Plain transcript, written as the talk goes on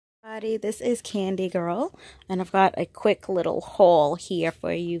everybody, this is Candy Girl, and I've got a quick little haul here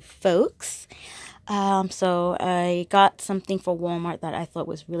for you folks. So I got something for Walmart that I thought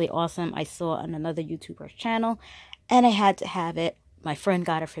was really awesome. I saw on another YouTuber's channel, and I had to have it. My friend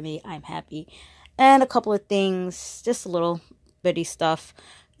got it for me. I'm happy. And a couple of things, just a little bitty stuff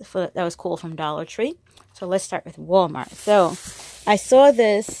that was cool from Dollar Tree. So let's start with Walmart. So I saw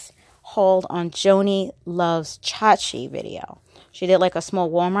this haul on Joni Loves Chachi video. She did like a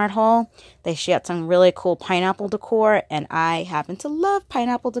small Walmart haul. She had some really cool pineapple decor, and I happen to love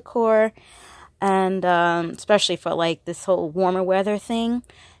pineapple decor, and especially for like this whole warmer weather thing.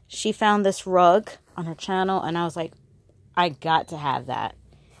 She found this rug on her channel, and I was like, I got to have that.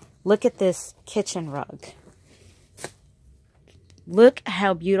 Look at this kitchen rug. Look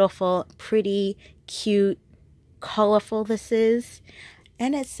how beautiful, pretty, cute, colorful this is.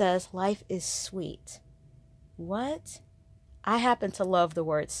 And it says, life is sweet. What? I happen to love the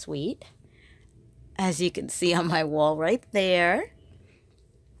word sweet, as you can see on my wall right there.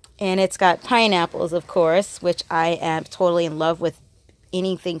 And it's got pineapples, of course, which I am totally in love with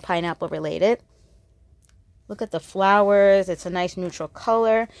anything pineapple related. Look at the flowers. It's a nice neutral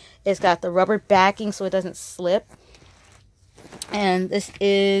color. It's got the rubber backing so it doesn't slip. And this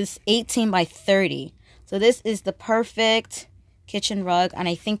is 18 by 30. So this is the perfect kitchen rug. And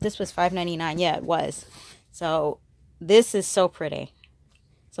I think this was $5.99. Yeah, it was. So this is so pretty.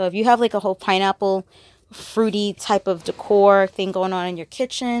 So if you have like a whole pineapple fruity type of decor thing going on in your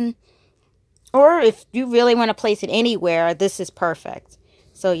kitchen, or if you really want to place it anywhere, this is perfect.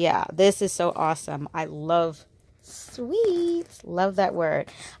 So yeah, this is so awesome. I love sweet. Love that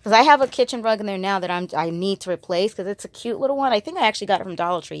word. Because I have a kitchen rug in there now that I need to replace, because it's a cute little one. I think I actually got it from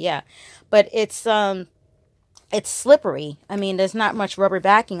Dollar Tree, yeah. But it's slippery. I mean, there's not much rubber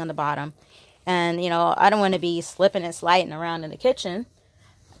backing on the bottom. And, you know, I don't want to be slipping and sliding around in the kitchen.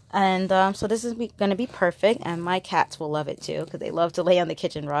 And so this is going to be perfect. And my cats will love it too, because they love to lay on the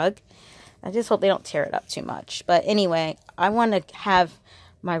kitchen rug. I just hope they don't tear it up too much. But anyway, I want to have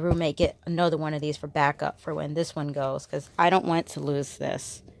my roommate get another one of these for backup for when this one goes, because I don't want to lose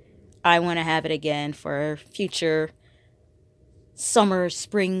this. I want to have it again for future summer,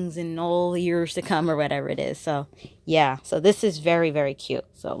 springs, and all the years to come, or whatever it is. So yeah, so this is very, very cute.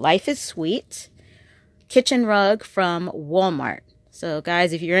 So life is sweet kitchen rug from Walmart. So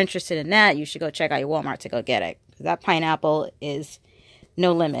guys, if you're interested in that, you should go check out your Walmart to go get it. That pineapple is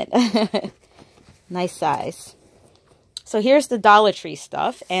no limit. Nice size. So here's the Dollar Tree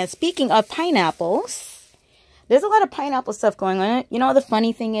stuff. And speaking of pineapples, there's a lot of pineapple stuff going on. You know, the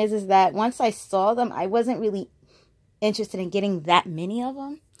funny thing is that once I saw them, I wasn't really interested in getting that many of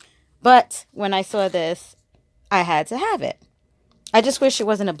them. But when I saw this, I had to have it. I just wish it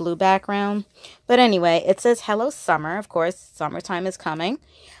wasn't a blue background. But anyway, it says hello summer. Of course, summertime is coming.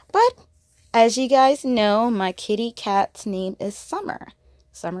 But as you guys know, my kitty cat's name is Summer.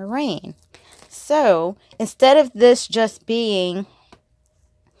 Summer Rain. So instead of this just being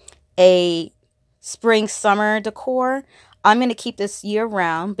a spring summer decor, I'm going to keep this year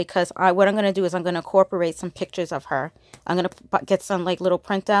round, because what I'm going to do is I'm going to incorporate some pictures of her. I'm going to get some like little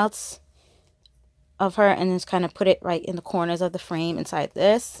printouts of her and just kind of put it right in the corners of the frame, inside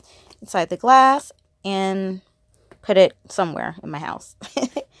the glass, and put it somewhere in my house.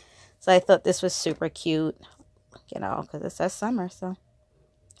 So I thought this was super cute, you know, because it says summer. So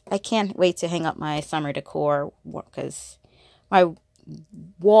I can't wait to hang up my summer decor, because my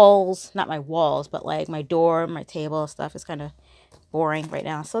walls, not my walls, but like my door, my table stuff is kind of boring right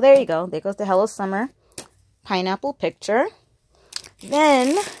now. So there you go. There goes the Hello Summer pineapple picture.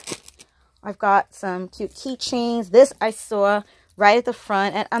 Then I've got some cute keychains. This I saw right at the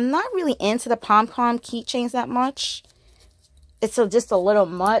front, and I'm not really into the pom-pom keychains that much. It's just a little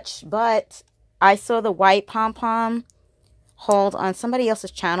much, but I saw the white pom-pom hauled on somebody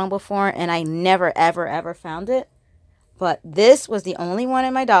else's channel before, and I never, ever, ever found it. But this was the only one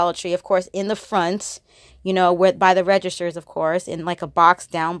in my Dollar Tree, of course, in the front, you know, by the registers, of course, in like a box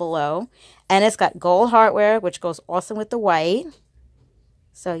down below. And it's got gold hardware, which goes awesome with the white.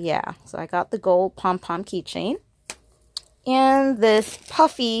 So yeah, so I got the gold pom-pom keychain. And this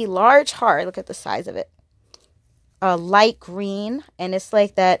puffy large heart, look at the size of it. A light green, and it's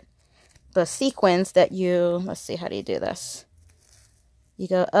like that, the sequence that let's see, how do you do this? You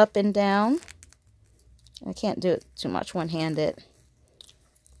go up and down. I can't do it too much one-handed,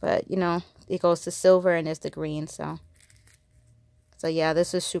 but you know, it goes to silver and there's the green. So yeah,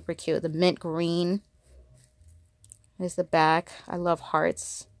 this is super cute. The mint green. There's the back. I love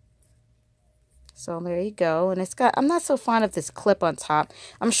hearts. So there you go. And it's got, I'm not so fond of this clip on top.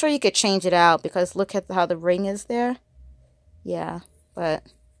 I'm sure you could change it out, because look at how the ring is there. Yeah, but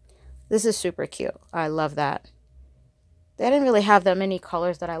This is super cute. I love that. They didn't really have that many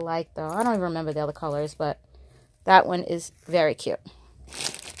colors that I like, though. I don't even remember the other colors, but that one is very cute.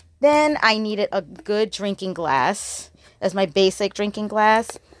 Then I needed a good drinking glass as my basic drinking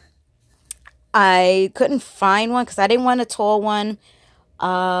glass. I couldn't find one because I didn't want a tall one.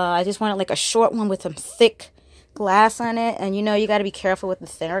 I just wanted like a short one with some thick glass on it. And you know, you got to be careful with the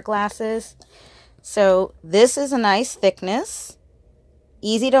thinner glasses. So this is a nice thickness.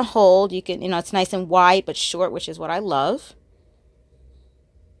 Easy to hold. You can, you know, it's nice and wide but short, which is what I love.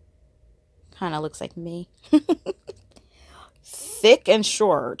 Kind of looks like me. Thick and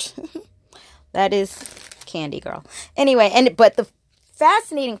short. That is Candy Girl. Anyway, but the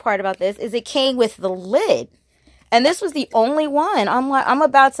fascinating part about this is it came with the lid. And this was the only one. I'm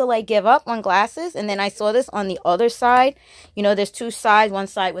about to like give up on glasses. And then I saw this on the other side. You know, there's two sides. One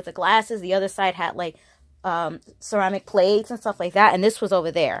side with the glasses. The other side had like ceramic plates and stuff like that. And this was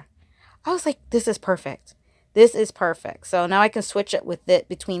over there. I was like, this is perfect. This is perfect. So now I can switch it with it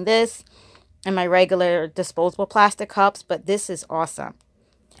between this and my regular disposable plastic cups. But this is awesome.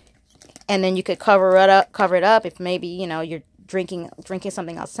 And then you could cover it up if maybe, you know, you're drinking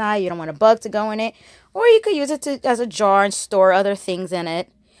something outside. You don't want a bug to go in it. Or you could use it as a jar and store other things in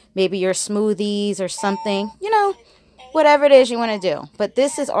it. Maybe your smoothies or something. You know, whatever it is you want to do. But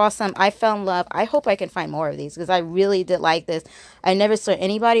this is awesome. I fell in love. I hope I can find more of these because I really did like this. I never saw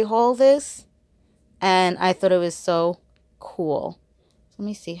anybody hold this. And I thought it was so cool. Let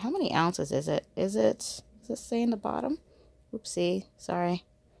me see. How many ounces is it? Does it say in the bottom? Oopsie. Sorry.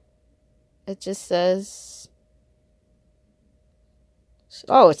 It just says,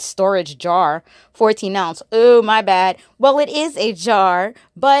 oh, it's storage jar, 14 ounce. Oh, my bad. Well, it is a jar,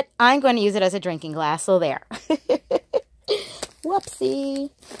 but I'm going to use it as a drinking glass. So there.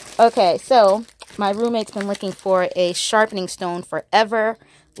 Whoopsie. Okay, so my roommate's been looking for a sharpening stone forever,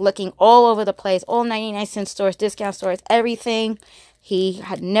 looking all over the place, all 99-cent stores, discount stores, everything. He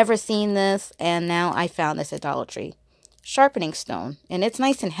had never seen this, and now I found this at Dollar Tree. Sharpening stone, and it's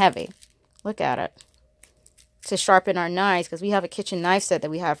nice and heavy. Look at it. To sharpen our knives, because we have a kitchen knife set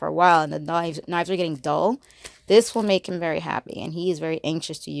that we have for a while, and the knives are getting dull. This will make him very happy, and he is very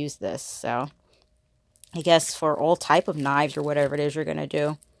anxious to use this. So, I guess for all type of knives or whatever it is you're going to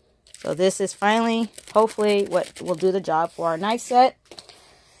do. So, this is finally, hopefully, what will do the job for our knife set.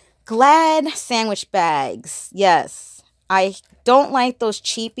 Glad sandwich bags. Yes. I don't like those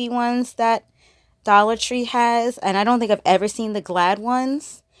cheapy ones that Dollar Tree has, and I don't think I've ever seen the Glad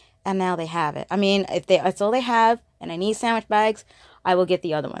ones. And now they have it. I mean, if that's all they have, and I need sandwich bags, I will get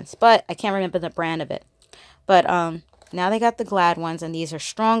the other ones. But I can't remember the brand of it. But now they got the Glad ones, and these are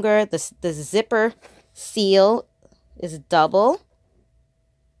stronger. The zipper seal is double.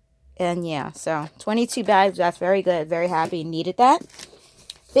 And yeah, so 22 bags. That's very good. Very happy. Needed that.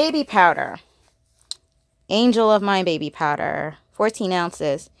 Baby powder. Angel of mine baby powder. 14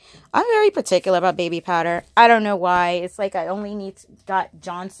 ounces. I'm very particular about baby powder. I don't know why. It's like I only got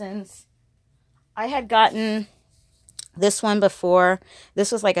Johnson's. I had gotten this one before.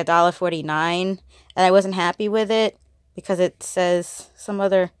 This was like $1.49, and I wasn't happy with it because it says some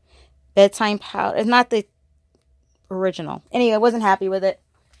other bedtime powder. It's not the original. Anyway, I wasn't happy with it.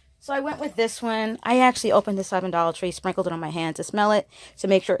 So I went with this one. I actually opened this up in Dollar Tree, sprinkled it on my hand to smell it, to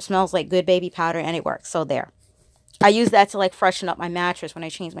make sure it smells like good baby powder, and it works. So there. I use that to like freshen up my mattress when I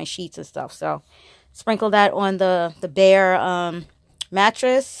change my sheets and stuff. So sprinkle that on the bare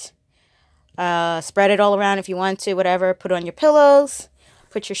mattress. Spread it all around if you want to, whatever. Put on your pillows.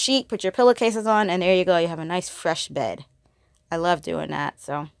 Put your sheet, put your pillowcases on, and there you go. You have a nice fresh bed. I love doing that.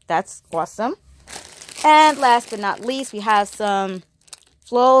 So that's awesome. And last but not least, we have some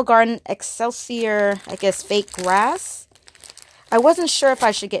Floral Garden Excelsior, I guess, fake grass. I wasn't sure if I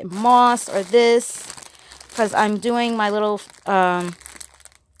should get moss or this, because I'm doing my little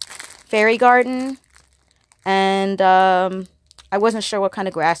fairy garden, and I wasn't sure what kind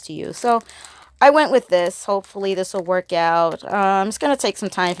of grass to use. So I went with this. Hopefully this will work out. It's going to take some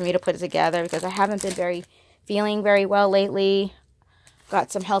time for me to put it together because I haven't been feeling very well lately.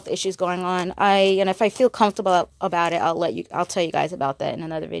 Got some health issues going on. And if I feel comfortable about it, I'll tell you guys about that in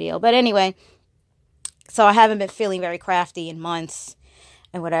another video. But anyway, so I haven't been feeling very crafty in months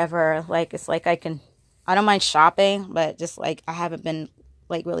and whatever. Like, it's like I don't mind shopping, but just like I haven't been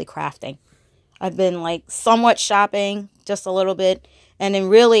like really crafting. I've been like somewhat shopping, just a little bit, and then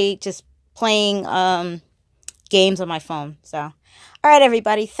really just playing games on my phone. So, all right,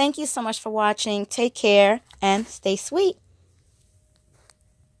 everybody, thank you so much for watching. Take care and stay sweet.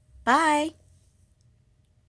 Bye.